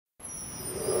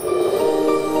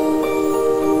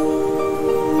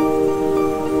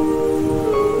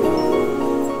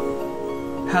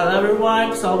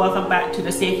everyone, so welcome back to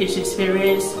the Staycation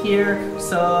Experience here.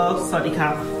 So, Sawadee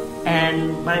Krap.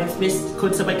 And my name is Miss Kun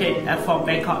Sabaket from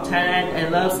Bangkok, Thailand. I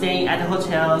love staying at the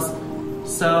hotels.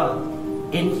 So,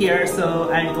 in here,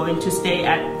 so I'm going to stay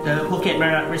at the Phuket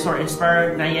Marriott Resort &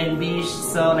 Spa Nai Yang Beach.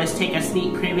 So let's take a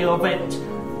sneak preview of it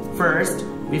first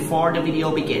before the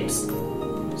video begins.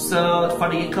 So for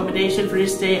the accommodation for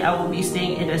this day, I will be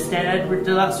staying in a standard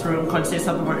deluxe room consists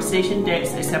of a workstation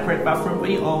decks, a separate bathroom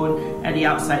we own, and the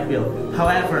outside view.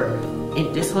 However,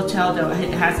 in this hotel,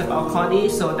 it has a balcony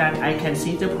so that I can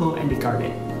see the pool and the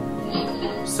garden.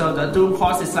 So the room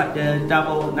cost is like the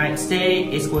double night stay.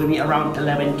 It's going to be around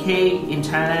 11K in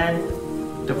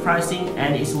Thailand. The pricing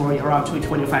and it's going to be around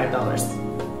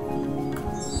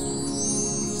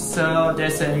 $225. So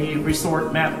there's a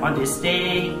resort map on this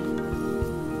day.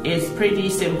 It's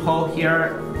pretty simple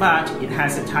here, but it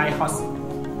has a Thai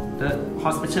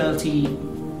hospitality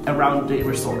around the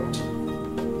resort.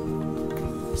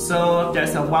 So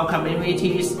there's a welcome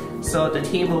amenities. So the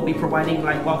team will be providing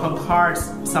like welcome cards,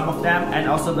 some of them, and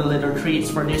also the little treats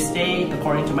for this day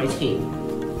according to my team.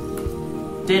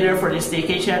 Dinner for this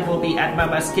staycation will be at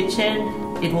Mama's Kitchen.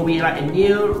 It will be like a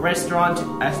new restaurant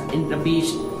in the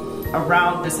beach,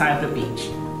 around the side of the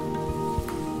beach.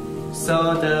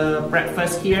 So the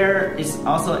breakfast here is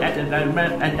also at the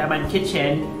Andaman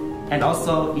Kitchen, and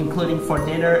also including for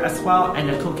dinner as well, and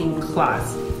a cooking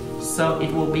class. So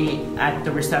it will be at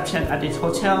the reception at this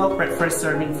hotel, breakfast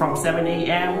serving from 7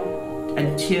 a.m.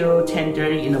 until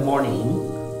 10:30 in the morning.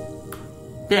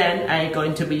 Then I'm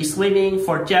going to be swimming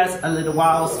for just a little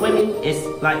while. Swimming is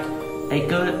like a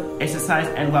good exercise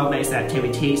and wellness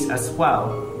activities as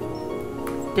well.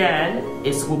 Then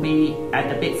it will be at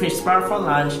the Big Fish Bar for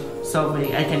lunch, so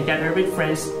I can gather with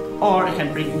friends, or I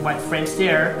can bring my friends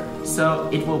there. So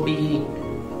it will be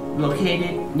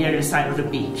located near the side of the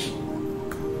beach.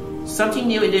 Something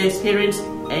new in the experience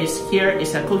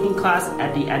is a cooking class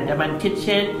at the Andaman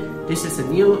Kitchen. This is a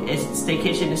new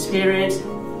staycation experience.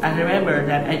 I remember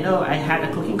that I know I had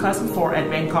a cooking class before at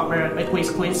Bangkok Marriott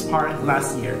Queen's Park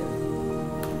last year.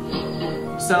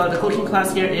 So the cooking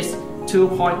class here is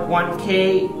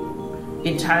 2.1K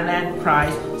in Thailand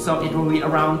price, so it will be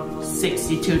around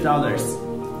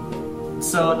 $62.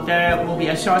 So there will be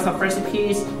a choice of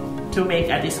recipes to make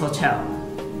at this hotel.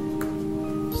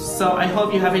 So I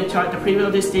hope you have enjoyed the preview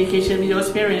of this staycation video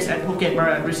experience at Phuket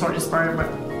Marriott Resort & Spa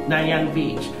Nai Yang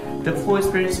Beach. The full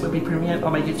experience will be premiered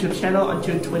on my YouTube channel on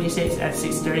June 26th at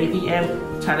 6:30 p.m.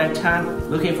 Thailand time.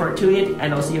 Looking forward to it,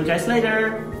 and I'll see you guys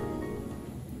later.